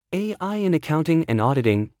AI in accounting and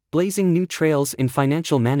auditing, blazing new trails in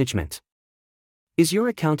financial management. Is your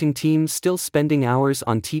accounting team still spending hours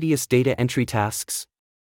on tedious data entry tasks?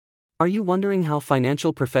 Are you wondering how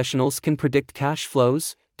financial professionals can predict cash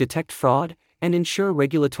flows, detect fraud, and ensure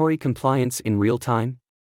regulatory compliance in real time?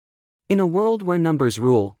 In a world where numbers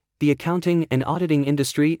rule, the accounting and auditing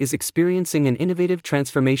industry is experiencing an innovative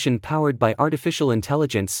transformation powered by artificial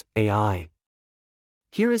intelligence, AI.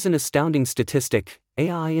 Here is an astounding statistic: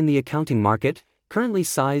 AI in the accounting market, currently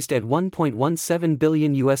sized at $1.17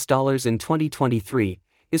 billion in 2023,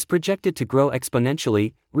 is projected to grow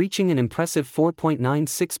exponentially, reaching an impressive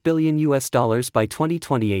 $4.96 billion by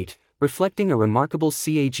 2028, reflecting a remarkable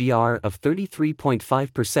CAGR of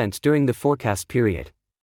 33.5% during the forecast period.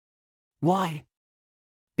 Why?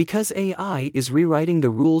 Because AI is rewriting the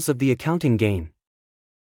rules of the accounting game.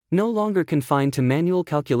 No longer confined to manual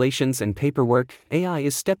calculations and paperwork, AI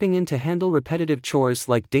is stepping in to handle repetitive chores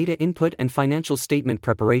like data input and financial statement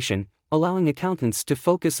preparation, allowing accountants to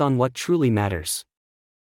focus on what truly matters.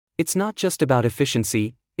 It's not just about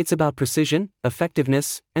efficiency, it's about precision,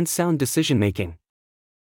 effectiveness, and sound decision-making.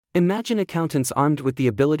 Imagine accountants armed with the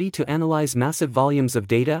ability to analyze massive volumes of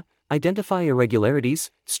data, identify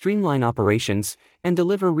irregularities, streamline operations, and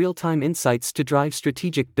deliver real-time insights to drive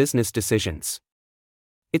strategic business decisions.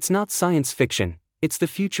 It's not science fiction, it's the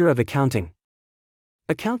future of accounting.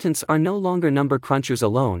 Accountants are no longer number crunchers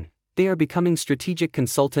alone, they are becoming strategic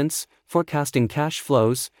consultants, forecasting cash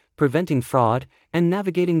flows, preventing fraud, and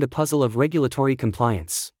navigating the puzzle of regulatory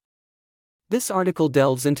compliance. This article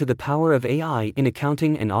delves into the power of AI in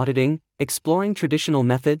accounting and auditing, exploring traditional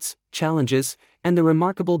methods, challenges, and the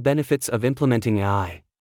remarkable benefits of implementing AI.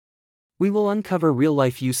 We will uncover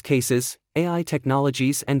real-life use cases, AI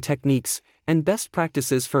technologies and techniques, and best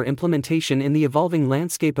practices for implementation in the evolving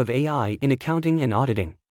landscape of AI in accounting and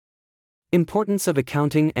auditing. Importance of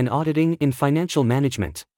accounting and auditing in financial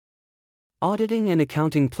management. Auditing and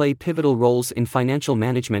accounting play pivotal roles in financial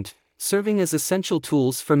management, serving as essential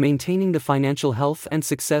tools for maintaining the financial health and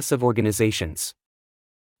success of organizations.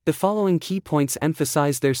 The following key points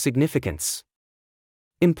emphasize their significance.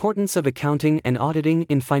 Importance of accounting and auditing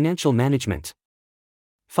in financial management.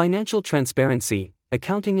 Financial transparency.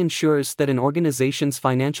 Accounting ensures that an organization's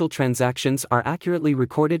financial transactions are accurately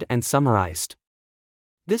recorded and summarized.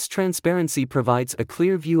 This transparency provides a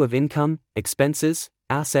clear view of income, expenses,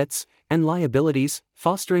 assets, and liabilities,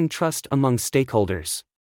 fostering trust among stakeholders.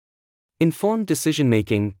 Informed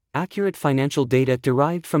decision-making. Accurate financial data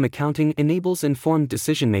derived from accounting enables informed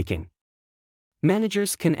decision-making.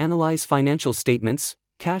 Managers can analyze financial statements,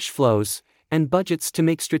 cash flows, and budgets to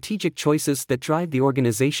make strategic choices that drive the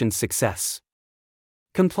organization's success.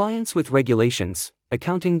 Compliance with regulations.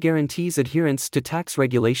 Accounting guarantees adherence to tax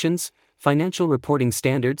regulations, financial reporting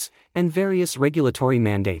standards, and various regulatory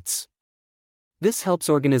mandates. This helps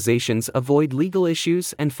organizations avoid legal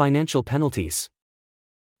issues and financial penalties.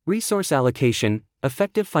 Resource allocation.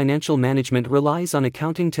 Effective financial management relies on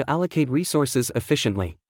accounting to allocate resources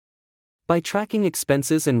efficiently. By tracking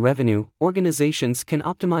expenses and revenue, organizations can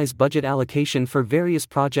optimize budget allocation for various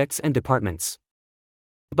projects and departments.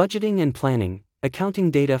 Budgeting and planning. Accounting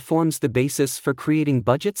data forms the basis for creating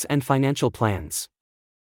budgets and financial plans.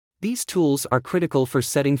 These tools are critical for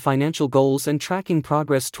setting financial goals and tracking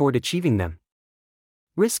progress toward achieving them.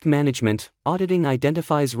 Risk management. Auditing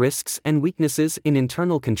identifies risks and weaknesses in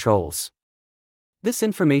internal controls. This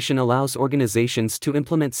information allows organizations to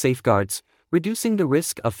implement safeguards, reducing the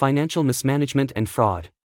risk of financial mismanagement and fraud.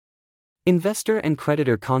 Investor and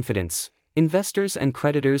creditor confidence. Investors and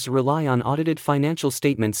creditors rely on audited financial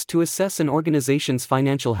statements to assess an organization's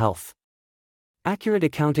financial health. Accurate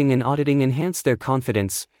accounting and auditing enhance their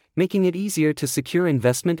confidence, making it easier to secure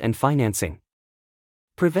investment and financing.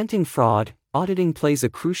 Preventing fraud. Auditing plays a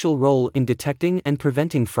crucial role in detecting and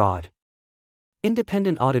preventing fraud.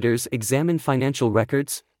 Independent auditors examine financial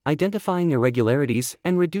records, identifying irregularities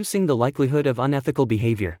and reducing the likelihood of unethical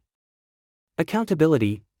behavior.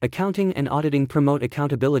 Accountability. Accounting and auditing promote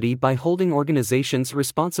accountability by holding organizations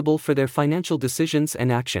responsible for their financial decisions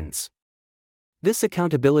and actions. This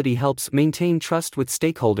accountability helps maintain trust with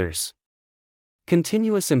stakeholders.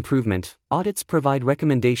 Continuous improvement. Audits provide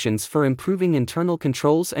recommendations for improving internal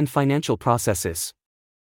controls and financial processes.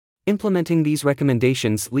 Implementing these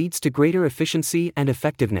recommendations leads to greater efficiency and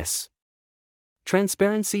effectiveness.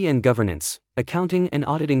 Transparency and governance. Accounting and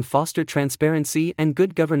auditing foster transparency and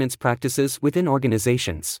good governance practices within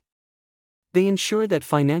organizations. They ensure that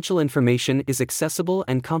financial information is accessible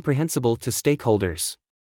and comprehensible to stakeholders.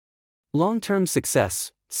 Long-term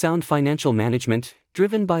success. Sound financial management,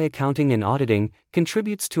 driven by accounting and auditing,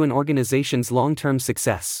 contributes to an organization's long-term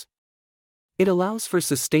success. It allows for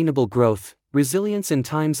sustainable growth, resilience in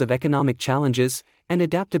times of economic challenges, and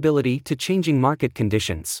adaptability to changing market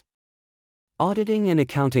conditions. Auditing and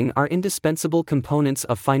accounting are indispensable components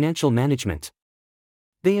of financial management.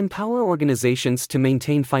 They empower organizations to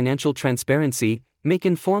maintain financial transparency, make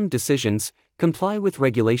informed decisions, comply with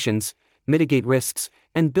regulations, mitigate risks,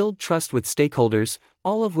 and build trust with stakeholders,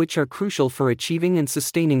 all of which are crucial for achieving and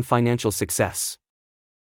sustaining financial success.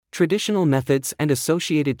 Traditional methods and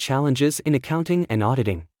associated challenges in accounting and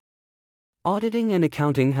auditing. Auditing and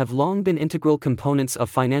accounting have long been integral components of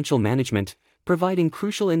financial management, providing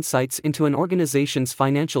crucial insights into an organization's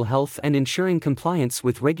financial health and ensuring compliance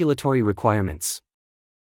with regulatory requirements.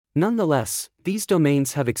 Nonetheless, these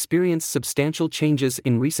domains have experienced substantial changes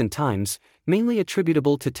in recent times, mainly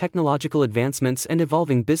attributable to technological advancements and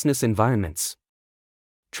evolving business environments.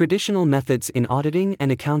 Traditional methods in auditing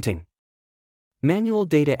and accounting. Manual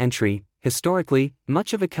data entry. Historically,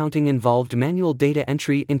 much of accounting involved manual data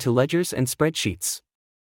entry into ledgers and spreadsheets.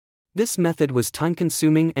 This method was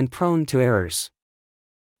time-consuming and prone to errors.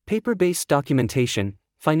 Paper-based documentation.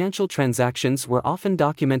 Financial transactions were often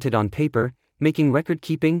documented on paper, making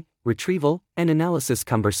record-keeping, retrieval, and analysis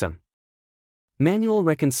cumbersome. Manual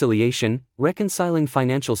reconciliation. Reconciling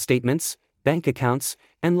financial statements, bank accounts,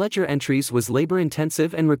 and ledger entries was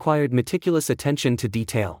labor-intensive and required meticulous attention to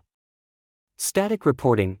detail. Static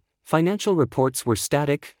reporting. Financial reports were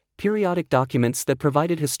static, periodic documents that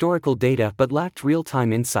provided historical data but lacked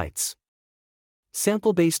real-time insights.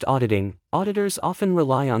 Sample-based auditing. Auditors often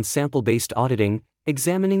rely on sample-based auditing,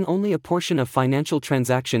 examining only a portion of financial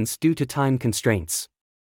transactions due to time constraints.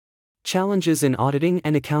 Challenges in auditing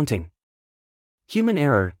and accounting. Human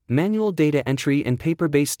error. Manual data entry and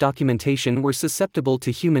paper-based documentation were susceptible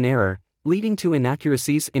to human error, leading to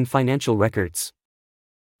inaccuracies in financial records.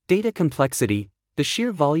 Data complexity. The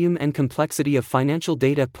sheer volume and complexity of financial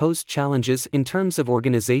data posed challenges in terms of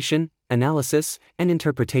organization, analysis, and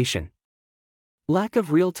interpretation. Lack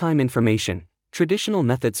of real-time information. Traditional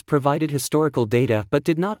methods provided historical data but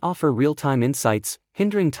did not offer real-time insights,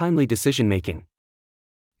 hindering timely decision-making.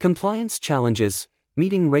 Compliance challenges.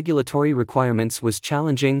 Meeting regulatory requirements was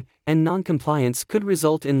challenging, and non-compliance could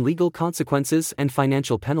result in legal consequences and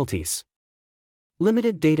financial penalties.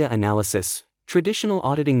 Limited data analysis. Traditional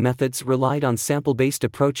auditing methods relied on sample-based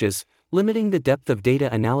approaches, limiting the depth of data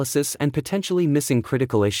analysis and potentially missing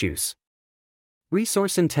critical issues.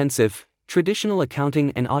 Resource-intensive. Traditional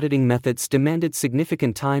accounting and auditing methods demanded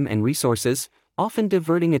significant time and resources, often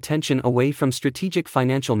diverting attention away from strategic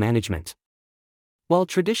financial management. While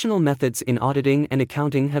traditional methods in auditing and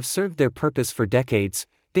accounting have served their purpose for decades,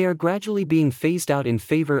 they are gradually being phased out in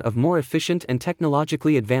favor of more efficient and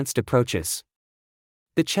technologically advanced approaches.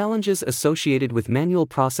 The challenges associated with manual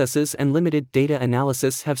processes and limited data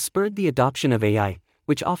analysis have spurred the adoption of AI,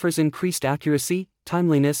 which offers increased accuracy,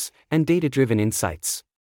 timeliness, and data-driven insights.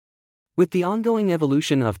 With the ongoing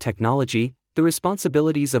evolution of technology, the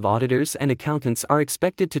responsibilities of auditors and accountants are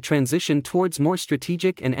expected to transition towards more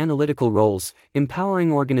strategic and analytical roles,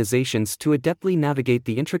 empowering organizations to adeptly navigate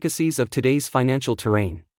the intricacies of today's financial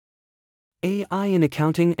terrain. AI in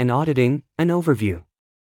accounting and auditing, an overview.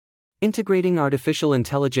 Integrating artificial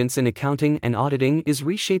intelligence in accounting and auditing is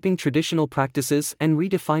reshaping traditional practices and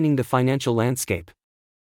redefining the financial landscape.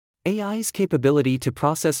 AI's capability to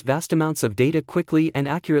process vast amounts of data quickly and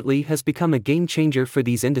accurately has become a game-changer for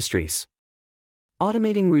these industries.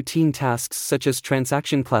 Automating routine tasks such as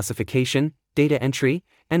transaction classification, data entry,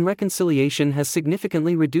 and reconciliation has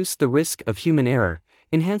significantly reduced the risk of human error,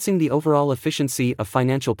 enhancing the overall efficiency of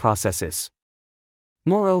financial processes.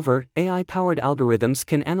 Moreover, AI-powered algorithms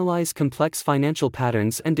can analyze complex financial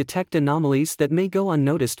patterns and detect anomalies that may go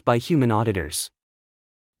unnoticed by human auditors.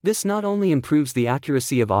 This not only improves the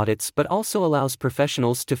accuracy of audits but also allows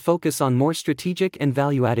professionals to focus on more strategic and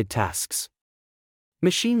value-added tasks.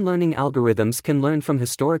 Machine learning algorithms can learn from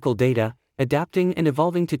historical data, adapting and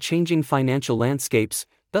evolving to changing financial landscapes,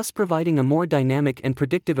 thus providing a more dynamic and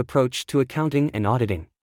predictive approach to accounting and auditing.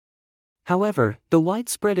 However, the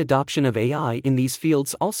widespread adoption of AI in these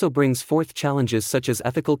fields also brings forth challenges such as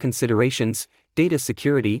ethical considerations, data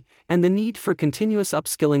security, and the need for continuous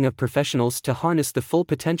upskilling of professionals to harness the full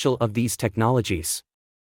potential of these technologies.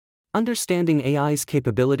 Understanding AI's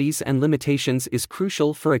capabilities and limitations is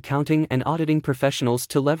crucial for accounting and auditing professionals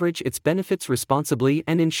to leverage its benefits responsibly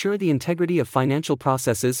and ensure the integrity of financial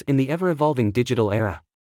processes in the ever-evolving digital era.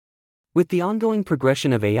 With the ongoing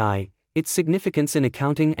progression of AI, its significance in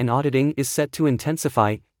accounting and auditing is set to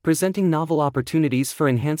intensify, presenting novel opportunities for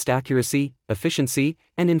enhanced accuracy, efficiency,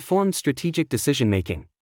 and informed strategic decision-making.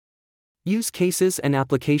 Use cases and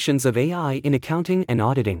applications of AI in accounting and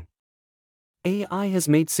auditing. AI has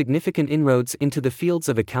made significant inroads into the fields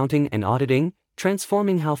of accounting and auditing,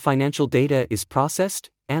 transforming how financial data is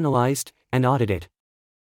processed, analyzed, and audited.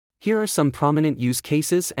 Here are some prominent use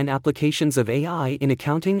cases and applications of AI in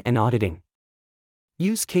accounting and auditing.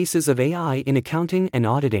 Use cases of AI in accounting and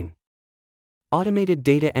auditing. Automated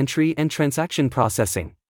data entry and transaction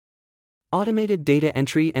processing. Automated data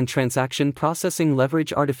entry and transaction processing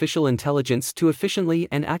leverage artificial intelligence to efficiently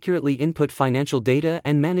and accurately input financial data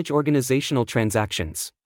and manage organizational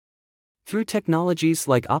transactions. Through technologies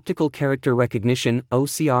like optical character recognition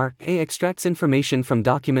 (OCR), AI extracts information from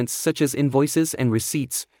documents such as invoices and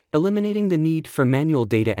receipts, eliminating the need for manual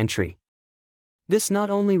data entry. This not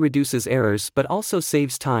only reduces errors but also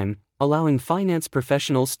saves time, allowing finance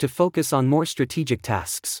professionals to focus on more strategic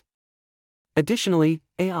tasks. Additionally,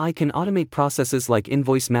 AI can automate processes like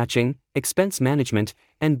invoice matching, expense management,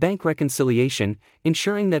 and bank reconciliation,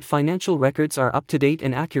 ensuring that financial records are up to date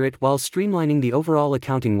and accurate while streamlining the overall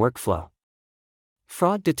accounting workflow.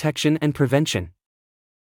 Fraud detection and prevention.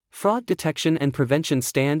 Fraud detection and prevention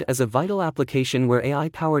stand as a vital application where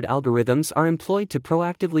AI-powered algorithms are employed to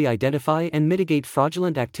proactively identify and mitigate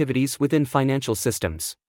fraudulent activities within financial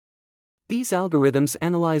systems. These algorithms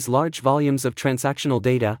analyze large volumes of transactional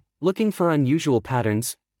data, looking for unusual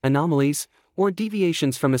patterns, anomalies, or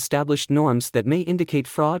deviations from established norms that may indicate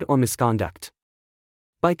fraud or misconduct.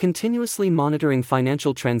 By continuously monitoring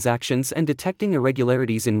financial transactions and detecting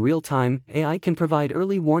irregularities in real time, AI can provide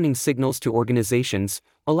early warning signals to organizations,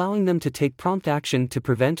 allowing them to take prompt action to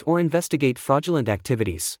prevent or investigate fraudulent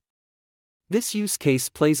activities. This use case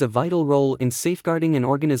plays a vital role in safeguarding an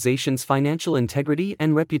organization's financial integrity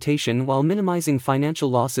and reputation while minimizing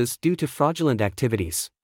financial losses due to fraudulent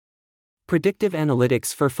activities. Predictive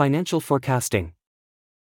analytics for financial forecasting.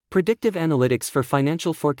 Predictive analytics for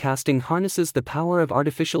financial forecasting harnesses the power of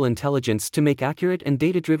artificial intelligence to make accurate and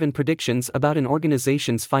data-driven predictions about an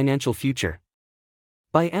organization's financial future.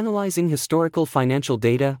 By analyzing historical financial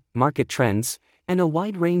data, market trends, and a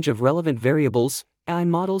wide range of relevant variables, AI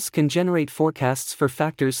models can generate forecasts for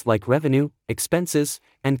factors like revenue, expenses,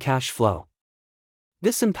 and cash flow.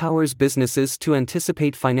 This empowers businesses to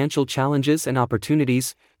anticipate financial challenges and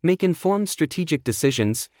opportunities, make informed strategic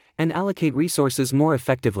decisions, and allocate resources more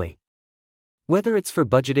effectively. Whether it's for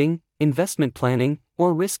budgeting, investment planning,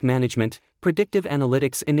 or risk management, predictive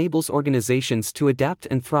analytics enables organizations to adapt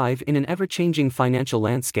and thrive in an ever-changing financial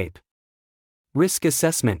landscape. Risk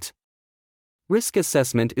assessment. Risk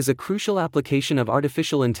assessment is a crucial application of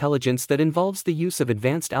artificial intelligence that involves the use of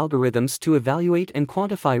advanced algorithms to evaluate and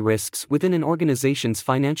quantify risks within an organization's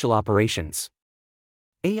financial operations.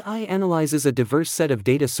 AI analyzes a diverse set of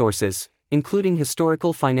data sources, including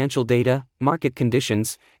historical financial data, market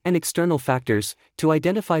conditions, and external factors, to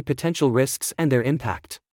identify potential risks and their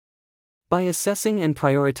impact. By assessing and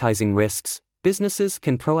prioritizing risks, businesses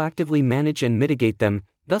can proactively manage and mitigate them,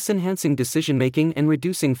 thus enhancing decision-making and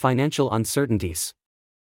reducing financial uncertainties.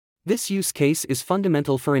 This use case is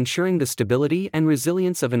fundamental for ensuring the stability and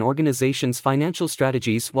resilience of an organization's financial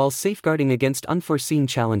strategies while safeguarding against unforeseen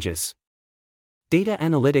challenges. Data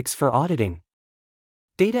analytics for auditing.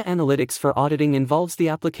 Data analytics for auditing involves the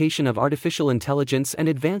application of artificial intelligence and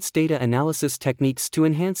advanced data analysis techniques to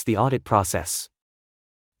enhance the audit process.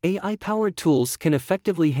 AI-powered tools can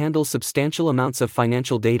effectively handle substantial amounts of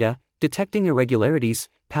financial data, detecting irregularities,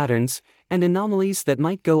 patterns, and anomalies that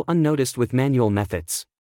might go unnoticed with manual methods.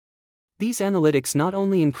 These analytics not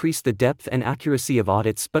only increase the depth and accuracy of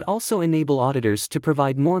audits but also enable auditors to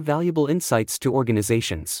provide more valuable insights to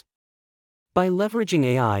organizations. By leveraging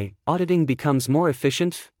AI, auditing becomes more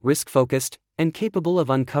efficient, risk-focused, and capable of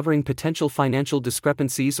uncovering potential financial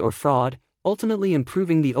discrepancies or fraud, ultimately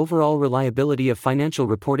improving the overall reliability of financial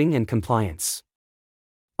reporting and compliance.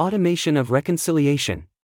 Automation of reconciliation.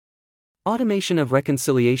 Automation of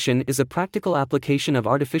reconciliation is a practical application of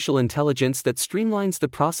artificial intelligence that streamlines the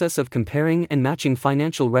process of comparing and matching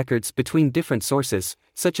financial records between different sources,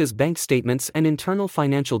 such as bank statements and internal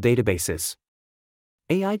financial databases.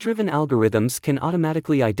 AI-driven algorithms can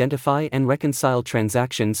automatically identify and reconcile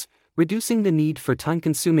transactions, reducing the need for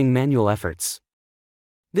time-consuming manual efforts.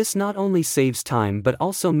 This not only saves time but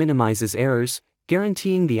also minimizes errors,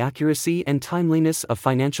 guaranteeing the accuracy and timeliness of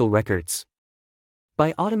financial records.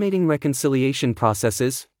 By automating reconciliation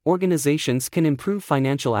processes, organizations can improve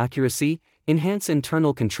financial accuracy, enhance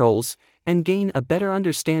internal controls, and gain a better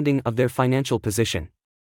understanding of their financial position.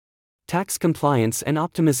 Tax compliance and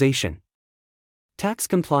optimization. Tax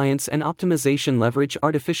compliance and optimization leverage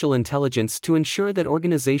artificial intelligence to ensure that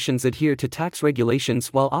organizations adhere to tax regulations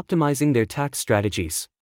while optimizing their tax strategies.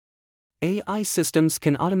 AI systems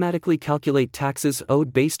can automatically calculate taxes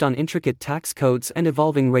owed based on intricate tax codes and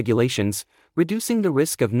evolving regulations, reducing the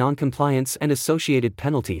risk of non-compliance and associated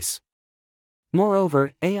penalties.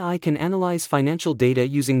 Moreover, AI can analyze financial data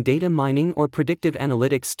using data mining or predictive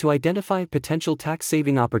analytics to identify potential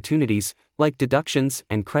tax-saving opportunities, like deductions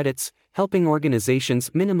and credits, helping organizations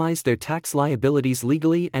minimize their tax liabilities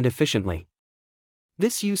legally and efficiently.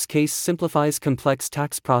 This use case simplifies complex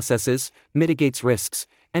tax processes, mitigates risks,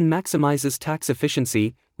 and maximizes tax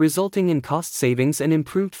efficiency, resulting in cost savings and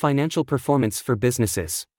improved financial performance for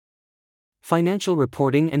businesses. Financial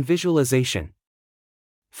reporting and visualization.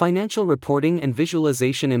 Financial reporting and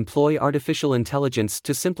visualization employ artificial intelligence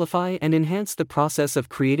to simplify and enhance the process of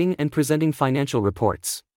creating and presenting financial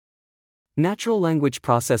reports. Natural language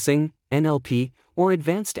processing, NLP, or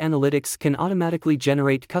advanced analytics can automatically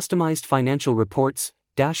generate customized financial reports,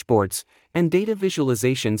 dashboards, and data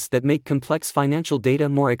visualizations that make complex financial data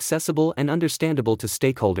more accessible and understandable to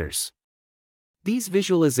stakeholders. These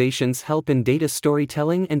visualizations help in data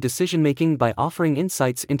storytelling and decision-making by offering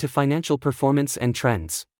insights into financial performance and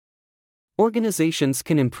trends. Organizations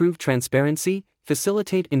can improve transparency,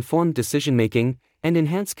 facilitate informed decision-making, and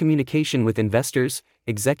enhance communication with investors,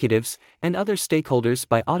 executives, and other stakeholders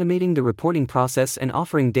by automating the reporting process and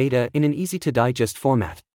offering data in an easy-to-digest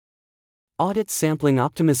format. Audit sampling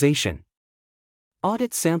optimization.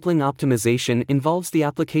 Audit sampling optimization involves the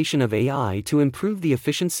application of AI to improve the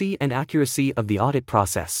efficiency and accuracy of the audit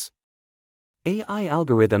process. AI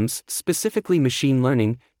algorithms, specifically machine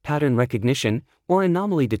learning, pattern recognition, or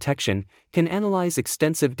anomaly detection, can analyze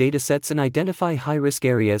extensive datasets and identify high-risk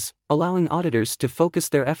areas, allowing auditors to focus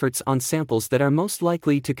their efforts on samples that are most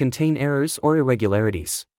likely to contain errors or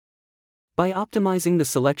irregularities. By optimizing the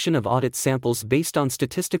selection of audit samples based on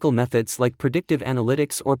statistical methods like predictive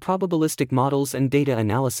analytics or probabilistic models and data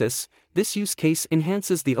analysis, this use case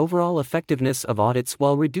enhances the overall effectiveness of audits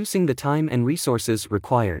while reducing the time and resources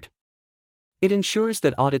required. It ensures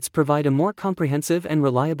that audits provide a more comprehensive and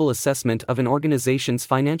reliable assessment of an organization's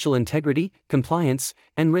financial integrity, compliance,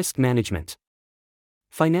 and risk management.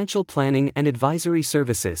 Financial planning and advisory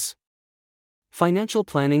services. Financial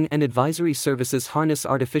planning and advisory services harness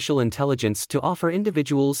artificial intelligence to offer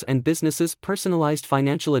individuals and businesses personalized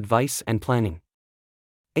financial advice and planning.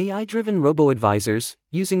 AI-driven robo-advisors,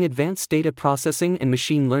 using advanced data processing and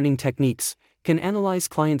machine learning techniques, can analyze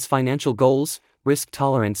clients' financial goals, risk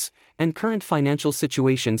tolerance, and current financial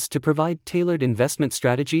situations to provide tailored investment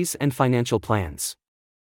strategies and financial plans.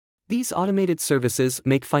 These automated services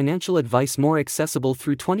make financial advice more accessible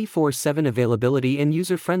through 24/7 availability and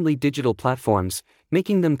user-friendly digital platforms,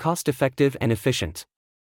 making them cost-effective and efficient.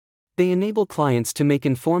 They enable clients to make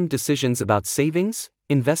informed decisions about savings,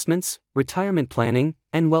 investments, retirement planning,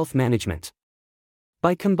 and wealth management.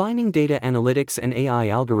 By combining data analytics and AI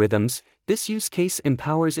algorithms, this use case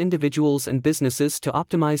empowers individuals and businesses to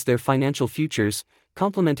optimize their financial futures,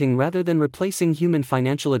 complementing rather than replacing human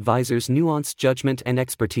financial advisors' nuanced judgment and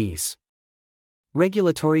expertise.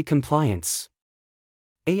 Regulatory compliance.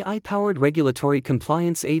 AI-powered regulatory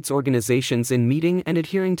compliance aids organizations in meeting and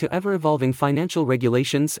adhering to ever-evolving financial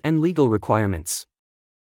regulations and legal requirements.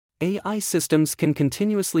 AI systems can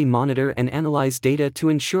continuously monitor and analyze data to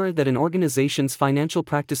ensure that an organization's financial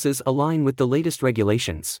practices align with the latest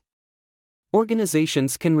regulations.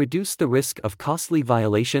 Organizations can reduce the risk of costly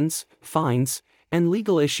violations, fines, and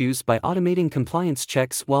legal issues by automating compliance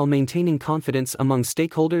checks while maintaining confidence among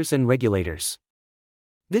stakeholders and regulators.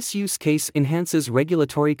 This use case enhances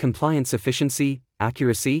regulatory compliance efficiency,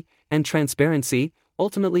 accuracy, and transparency,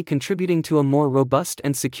 ultimately contributing to a more robust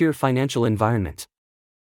and secure financial environment.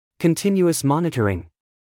 Continuous monitoring.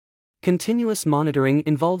 Continuous monitoring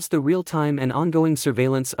involves the real-time and ongoing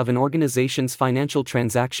surveillance of an organization's financial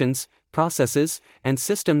transactions, processes, and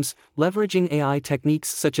systems, leveraging AI techniques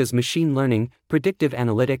such as machine learning, predictive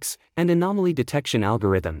analytics, and anomaly detection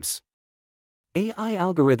algorithms. AI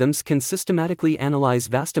algorithms can systematically analyze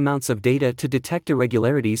vast amounts of data to detect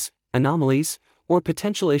irregularities, anomalies, or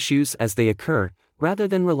potential issues as they occur, rather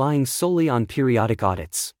than relying solely on periodic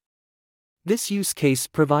audits. This use case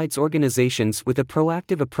provides organizations with a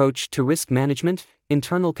proactive approach to risk management,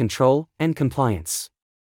 internal control, and compliance.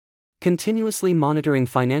 Continuously monitoring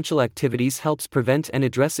financial activities helps prevent and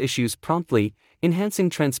address issues promptly, enhancing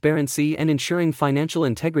transparency and ensuring financial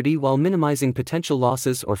integrity while minimizing potential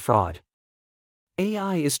losses or fraud.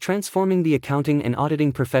 AI is transforming the accounting and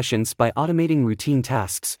auditing professions by automating routine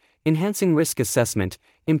tasks, enhancing risk assessment,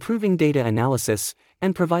 improving data analysis,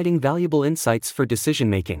 and providing valuable insights for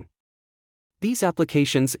decision-making. These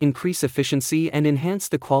applications increase efficiency and enhance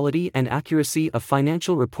the quality and accuracy of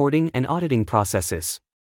financial reporting and auditing processes.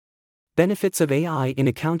 Benefits of AI in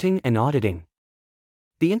accounting and auditing.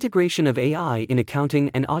 The integration of AI in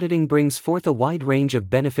accounting and auditing brings forth a wide range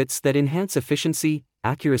of benefits that enhance efficiency,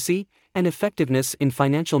 accuracy, and effectiveness in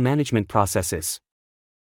financial management processes.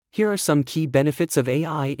 Here are some key benefits of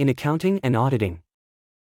AI in accounting and auditing.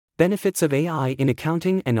 Benefits of AI in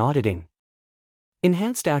accounting and auditing.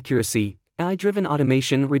 Enhanced accuracy. AI-driven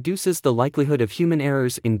automation reduces the likelihood of human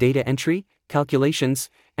errors in data entry, calculations,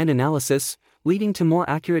 and analysis, leading to more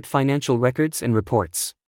accurate financial records and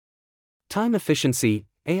reports. Time efficiency.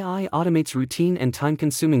 AI automates routine and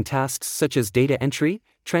time-consuming tasks such as data entry,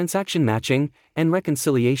 transaction matching, and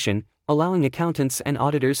reconciliation, allowing accountants and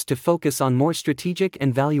auditors to focus on more strategic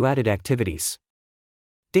and value-added activities.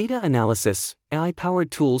 Data analysis.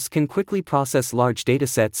 AI-powered tools can quickly process large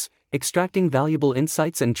datasets, extracting valuable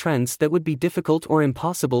insights and trends that would be difficult or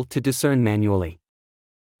impossible to discern manually.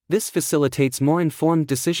 This facilitates more informed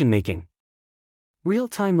decision-making.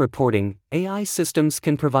 Real-time reporting. AI systems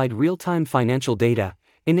can provide real-time financial data,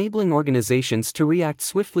 enabling organizations to react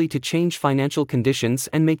swiftly to change financial conditions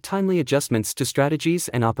and make timely adjustments to strategies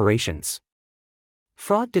and operations.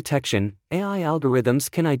 Fraud detection. AI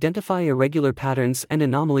algorithms can identify irregular patterns and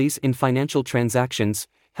anomalies in financial transactions,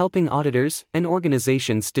 helping auditors and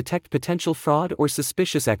organizations detect potential fraud or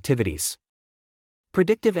suspicious activities.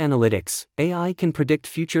 Predictive analytics. AI can predict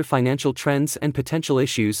future financial trends and potential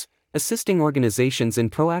issues, assisting organizations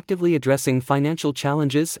in proactively addressing financial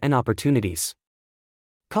challenges and opportunities.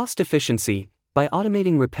 Cost efficiency. By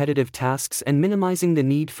automating repetitive tasks and minimizing the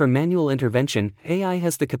need for manual intervention, AI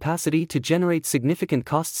has the capacity to generate significant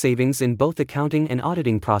cost savings in both accounting and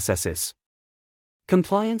auditing processes.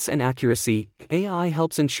 Compliance and accuracy. AI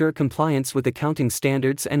helps ensure compliance with accounting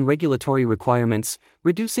standards and regulatory requirements,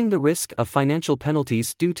 reducing the risk of financial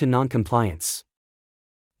penalties due to non-compliance.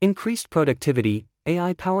 Increased productivity.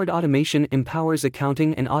 AI-powered automation empowers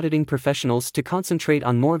accounting and auditing professionals to concentrate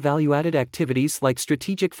on more value-added activities like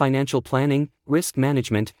strategic financial planning, risk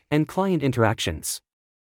management, and client interactions.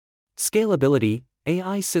 Scalability.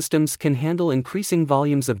 AI systems can handle increasing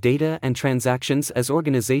volumes of data and transactions as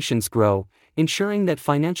organizations grow, ensuring that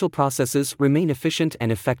financial processes remain efficient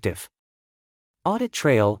and effective. Audit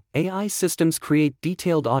trail. AI systems create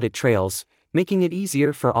detailed audit trails, making it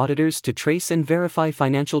easier for auditors to trace and verify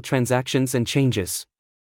financial transactions and changes.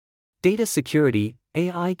 Data security.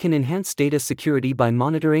 AI can enhance data security by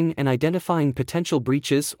monitoring and identifying potential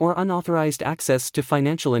breaches or unauthorized access to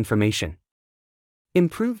financial information.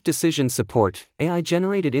 Improved decision support.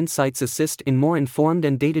 AI-generated insights assist in more informed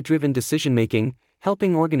and data-driven decision-making,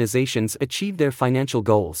 helping organizations achieve their financial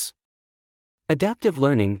goals. Adaptive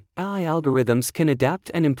learning. AI algorithms can adapt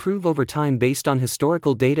and improve over time based on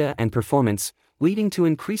historical data and performance, leading to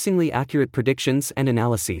increasingly accurate predictions and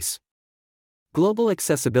analyses. Global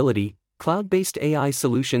accessibility. Cloud-based AI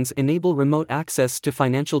solutions enable remote access to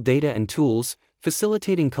financial data and tools,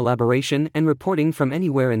 facilitating collaboration and reporting from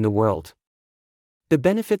anywhere in the world. The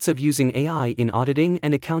benefits of using AI in auditing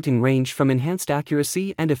and accounting range from enhanced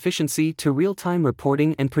accuracy and efficiency to real-time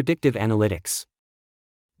reporting and predictive analytics.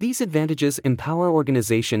 These advantages empower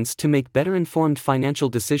organizations to make better-informed financial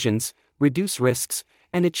decisions, reduce risks,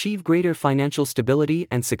 and achieve greater financial stability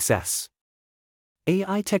and success.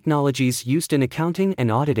 AI technologies used in accounting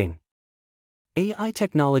and auditing. AI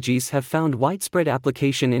technologies have found widespread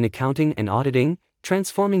application in accounting and auditing,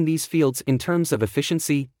 transforming these fields in terms of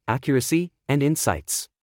efficiency, accuracy, and insights.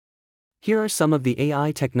 Here are some of the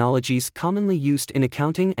AI technologies commonly used in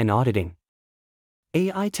accounting and auditing.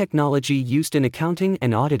 AI technology used in accounting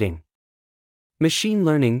and auditing. Machine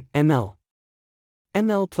learning, ML.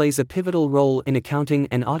 ML plays a pivotal role in accounting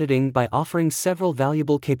and auditing by offering several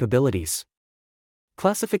valuable capabilities.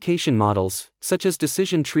 Classification models, such as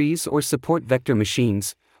decision trees or support vector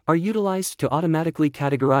machines, are utilized to automatically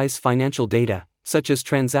categorize financial data, such as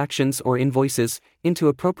transactions or invoices, into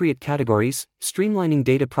appropriate categories, streamlining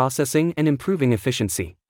data processing and improving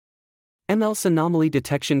efficiency. ML's anomaly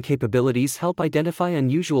detection capabilities help identify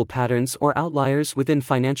unusual patterns or outliers within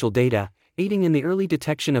financial data, aiding in the early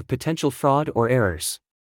detection of potential fraud or errors.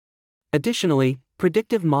 Additionally,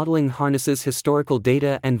 predictive modeling harnesses historical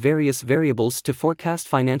data and various variables to forecast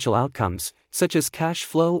financial outcomes, such as cash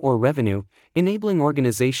flow or revenue, enabling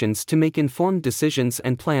organizations to make informed decisions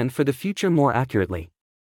and plan for the future more accurately.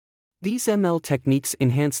 These ML techniques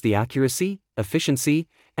enhance the accuracy, efficiency,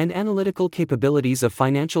 and analytical capabilities of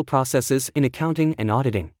financial processes in accounting and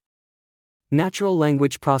auditing. Natural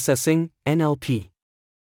language processing, NLP.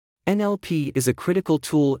 NLP is a critical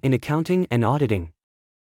tool in accounting and auditing.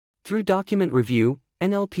 Through document review,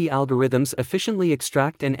 NLP algorithms efficiently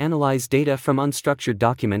extract and analyze data from unstructured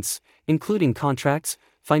documents, including contracts,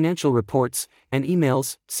 financial reports, and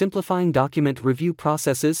emails, simplifying document review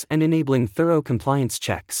processes and enabling thorough compliance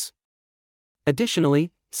checks.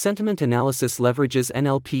 Additionally, sentiment analysis leverages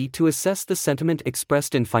NLP to assess the sentiment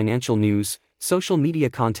expressed in financial news, social media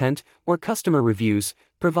content, or customer reviews,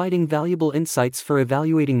 providing valuable insights for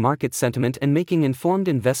evaluating market sentiment and making informed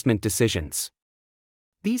investment decisions.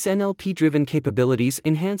 These NLP-driven capabilities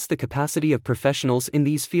enhance the capacity of professionals in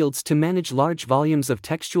these fields to manage large volumes of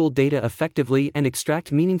textual data effectively and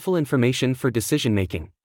extract meaningful information for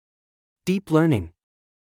decision-making. Deep learning.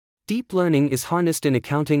 Deep learning is harnessed in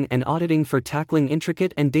accounting and auditing for tackling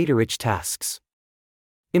intricate and data-rich tasks.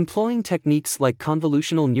 Employing techniques like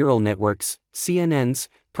convolutional neural networks, CNNs,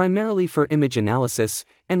 primarily for image analysis,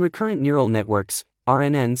 and recurrent neural networks,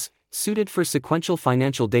 RNNs, suited for sequential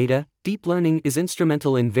financial data, deep learning is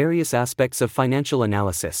instrumental in various aspects of financial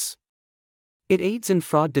analysis. It aids in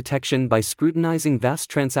fraud detection by scrutinizing vast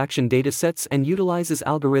transaction datasets and utilizes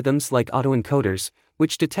algorithms like autoencoders,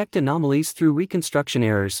 which detect anomalies through reconstruction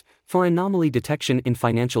errors, for anomaly detection in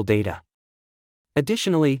financial data.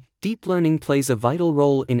 Additionally, deep learning plays a vital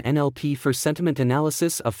role in NLP for sentiment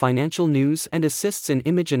analysis of financial news and assists in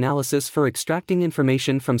image analysis for extracting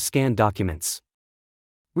information from scanned documents.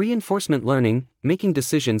 Reinforcement learning, making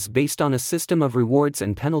decisions based on a system of rewards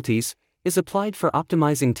and penalties, is applied for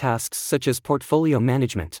optimizing tasks such as portfolio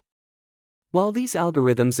management. While these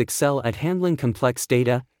algorithms excel at handling complex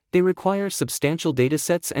data, they require substantial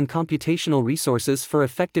datasets and computational resources for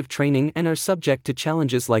effective training and are subject to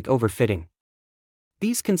challenges like overfitting.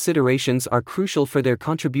 These considerations are crucial for their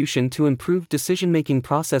contribution to improved decision-making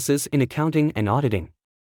processes in accounting and auditing.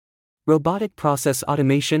 Robotic process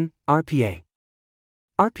automation, RPA.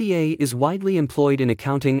 RPA is widely employed in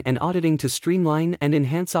accounting and auditing to streamline and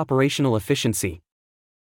enhance operational efficiency.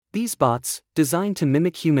 These bots, designed to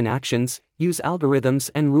mimic human actions, use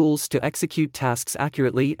algorithms and rules to execute tasks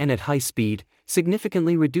accurately and at high speed,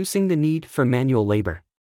 significantly reducing the need for manual labor.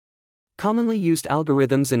 Commonly used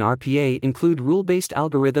algorithms in RPA include rule-based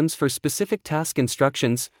algorithms for specific task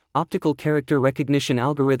instructions, optical character recognition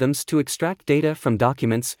algorithms to extract data from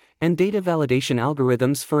documents, and data validation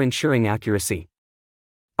algorithms for ensuring accuracy.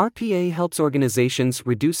 RPA helps organizations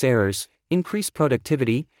reduce errors, increase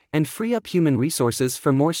productivity, and free up human resources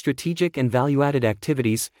for more strategic and value-added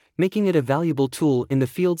activities, making it a valuable tool in the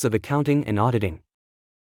fields of accounting and auditing.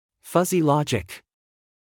 Fuzzy logic.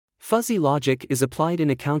 Fuzzy logic is applied in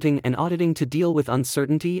accounting and auditing to deal with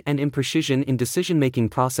uncertainty and imprecision in decision-making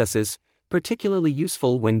processes, particularly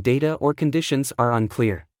useful when data or conditions are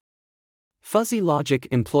unclear. Fuzzy logic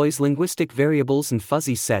employs linguistic variables and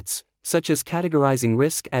fuzzy sets, such as categorizing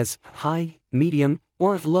risk as high, medium,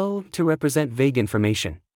 or low to represent vague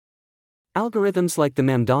information. Algorithms like the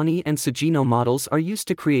Mamdani and Sugino models are used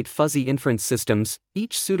to create fuzzy inference systems,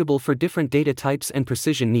 each suitable for different data types and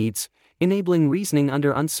precision needs, enabling reasoning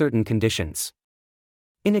under uncertain conditions.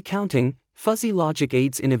 In accounting, fuzzy logic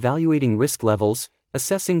aids in evaluating risk levels,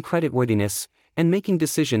 assessing creditworthiness, and making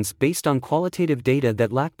decisions based on qualitative data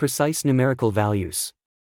that lack precise numerical values.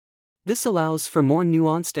 This allows for more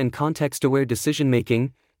nuanced and context-aware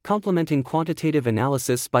decision-making, complementing quantitative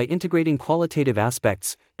analysis by integrating qualitative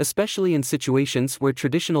aspects, especially in situations where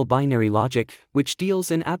traditional binary logic, which deals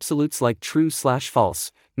in absolutes like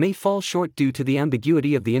true/false, may fall short due to the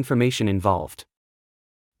ambiguity of the information involved.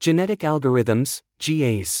 Genetic algorithms,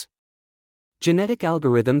 GAs. Genetic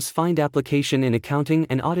algorithms find application in accounting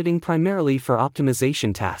and auditing primarily for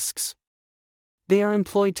optimization tasks. They are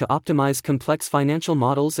employed to optimize complex financial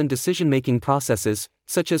models and decision-making processes,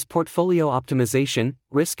 such as portfolio optimization,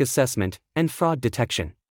 risk assessment, and fraud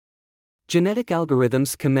detection. Genetic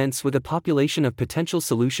algorithms commence with a population of potential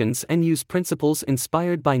solutions and use principles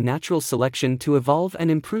inspired by natural selection to evolve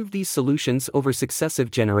and improve these solutions over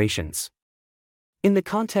successive generations. In the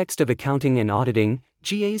context of accounting and auditing,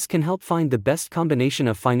 GAs can help find the best combination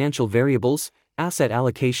of financial variables, asset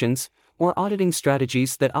allocations, or auditing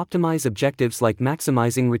strategies that optimize objectives like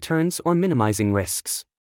maximizing returns or minimizing risks.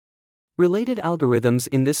 Related algorithms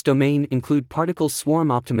in this domain include particle swarm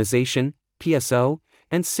optimization, PSO,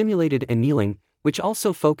 and simulated annealing, which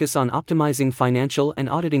also focus on optimizing financial and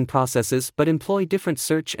auditing processes but employ different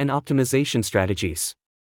search and optimization strategies.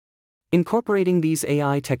 Incorporating these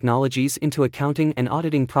AI technologies into accounting and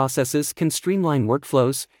auditing processes can streamline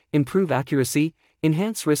workflows, improve accuracy,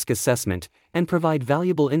 enhance risk assessment, and provide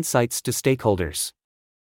valuable insights to stakeholders.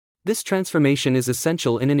 This transformation is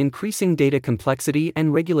essential in an increasing data complexity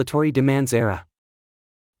and regulatory demands era.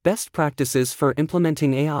 Best practices for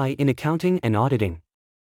implementing AI in accounting and auditing.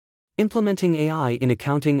 Implementing AI in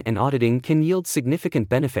accounting and auditing can yield significant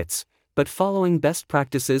benefits, but following best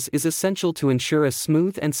practices is essential to ensure a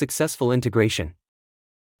smooth and successful integration.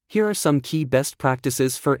 Here are some key best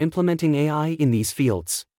practices for implementing AI in these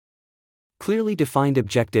fields. Clearly defined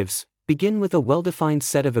objectives. Begin with a well-defined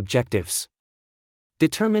set of objectives.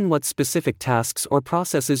 Determine what specific tasks or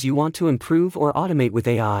processes you want to improve or automate with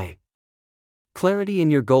AI. Clarity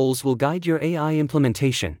in your goals will guide your AI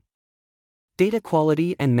implementation. Data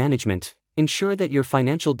quality and management. Ensure that your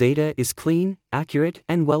financial data is clean, accurate,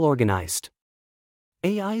 and well-organized.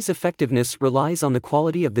 AI's effectiveness relies on the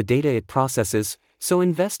quality of the data it processes, so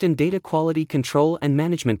invest in data quality control and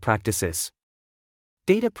management practices.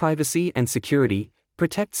 Data privacy and security.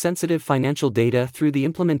 Protect sensitive financial data through the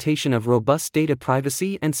implementation of robust data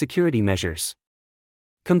privacy and security measures.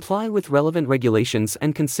 Comply with relevant regulations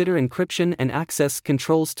and consider encryption and access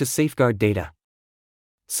controls to safeguard data.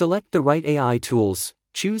 Select the right AI tools.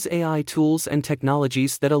 Choose AI tools and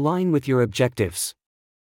technologies that align with your objectives.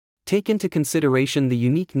 Take into consideration the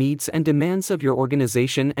unique needs and demands of your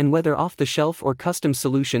organization and whether off-the-shelf or custom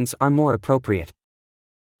solutions are more appropriate.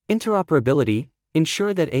 Interoperability.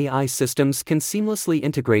 Ensure that AI systems can seamlessly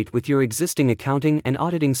integrate with your existing accounting and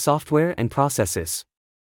auditing software and processes.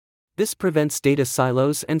 This prevents data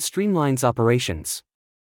silos and streamlines operations.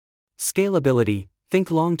 Scalability.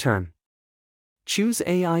 Think long-term. Choose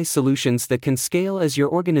AI solutions that can scale as your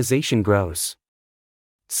organization grows.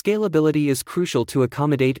 Scalability is crucial to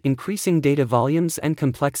accommodate increasing data volumes and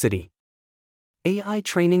complexity. AI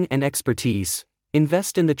training and expertise.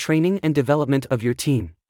 Invest in the training and development of your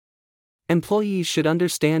team. Employees should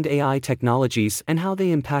understand AI technologies and how they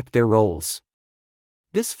impact their roles.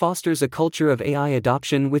 This fosters a culture of AI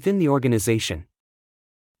adoption within the organization.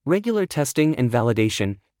 Regular testing and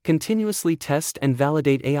validation. Continuously test and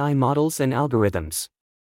validate AI models and algorithms.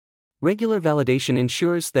 Regular validation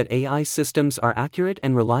ensures that AI systems are accurate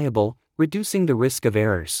and reliable, reducing the risk of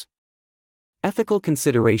errors. Ethical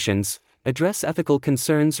considerations. Address ethical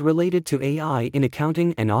concerns related to AI in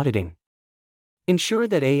accounting and auditing. Ensure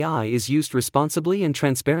that AI is used responsibly and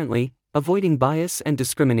transparently, avoiding bias and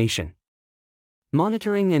discrimination.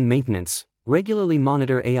 Monitoring and maintenance. Regularly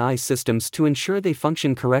monitor AI systems to ensure they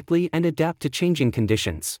function correctly and adapt to changing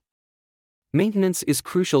conditions. Maintenance is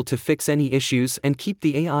crucial to fix any issues and keep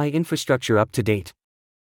the AI infrastructure up to date.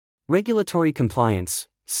 Regulatory compliance.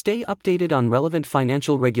 Stay updated on relevant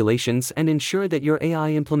financial regulations and ensure that your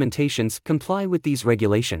AI implementations comply with these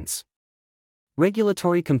regulations.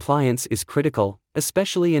 Regulatory compliance is critical,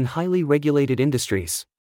 especially in highly regulated industries.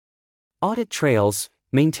 Audit trails.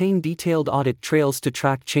 Maintain detailed audit trails to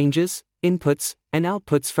track changes, inputs, and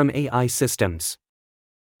outputs from AI systems.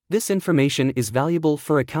 This information is valuable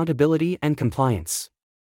for accountability and compliance.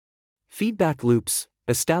 Feedback loops.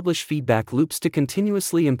 Establish feedback loops to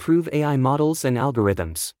continuously improve AI models and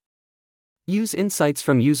algorithms. Use insights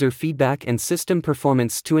from user feedback and system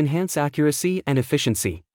performance to enhance accuracy and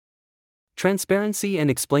efficiency. Transparency and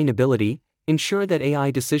explainability. Ensure that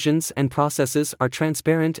AI decisions and processes are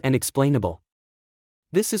transparent and explainable.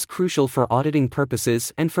 This is crucial for auditing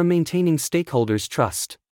purposes and for maintaining stakeholders'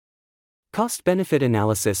 trust. Cost-benefit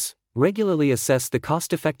analysis. Regularly assess the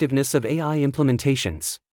cost-effectiveness of AI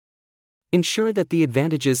implementations. Ensure that the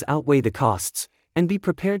advantages outweigh the costs, and be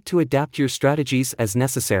prepared to adapt your strategies as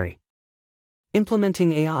necessary.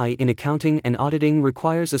 Implementing AI in accounting and auditing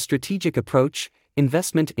requires a strategic approach,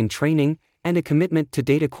 investment in training, and a commitment to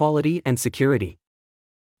data quality and security.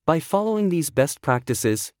 By following these best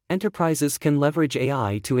practices, enterprises can leverage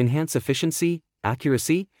AI to enhance efficiency,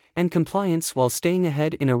 accuracy, and compliance while staying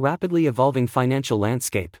ahead in a rapidly evolving financial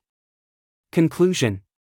landscape. Conclusion.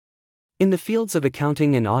 In the fields of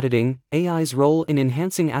accounting and auditing, AI's role in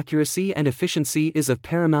enhancing accuracy and efficiency is of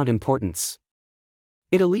paramount importance.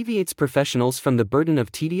 It alleviates professionals from the burden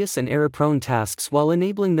of tedious and error-prone tasks while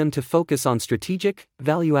enabling them to focus on strategic,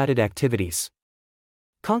 value-added activities.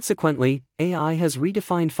 Consequently, AI has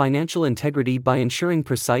redefined financial integrity by ensuring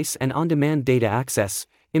precise and on-demand data access,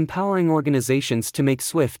 empowering organizations to make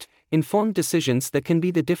swift, informed decisions that can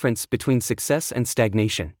be the difference between success and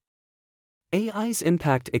stagnation. AI's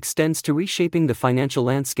impact extends to reshaping the financial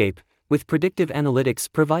landscape, with predictive analytics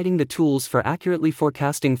providing the tools for accurately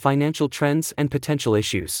forecasting financial trends and potential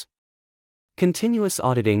issues. Continuous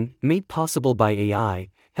auditing, made possible by AI,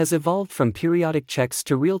 has evolved from periodic checks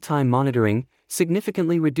to real-time monitoring,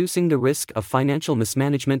 significantly reducing the risk of financial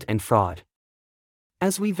mismanagement and fraud.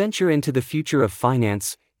 As we venture into the future of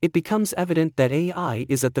finance, it becomes evident that AI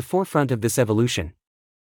is at the forefront of this evolution.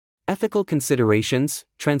 Ethical considerations,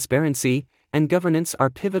 transparency, and governance are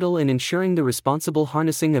pivotal in ensuring the responsible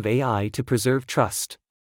harnessing of AI to preserve trust.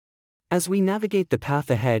 As we navigate the path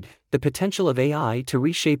ahead, the potential of AI to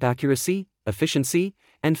reshape accuracy, efficiency,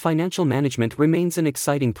 and financial management remains an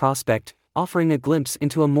exciting prospect, offering a glimpse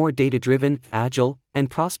into a more data-driven, agile, and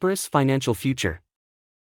prosperous financial future.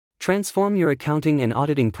 Transform your accounting and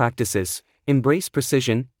auditing practices, embrace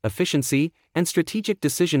precision, efficiency, and strategic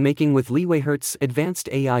decision-making with LeewayHertz's advanced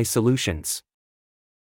AI solutions.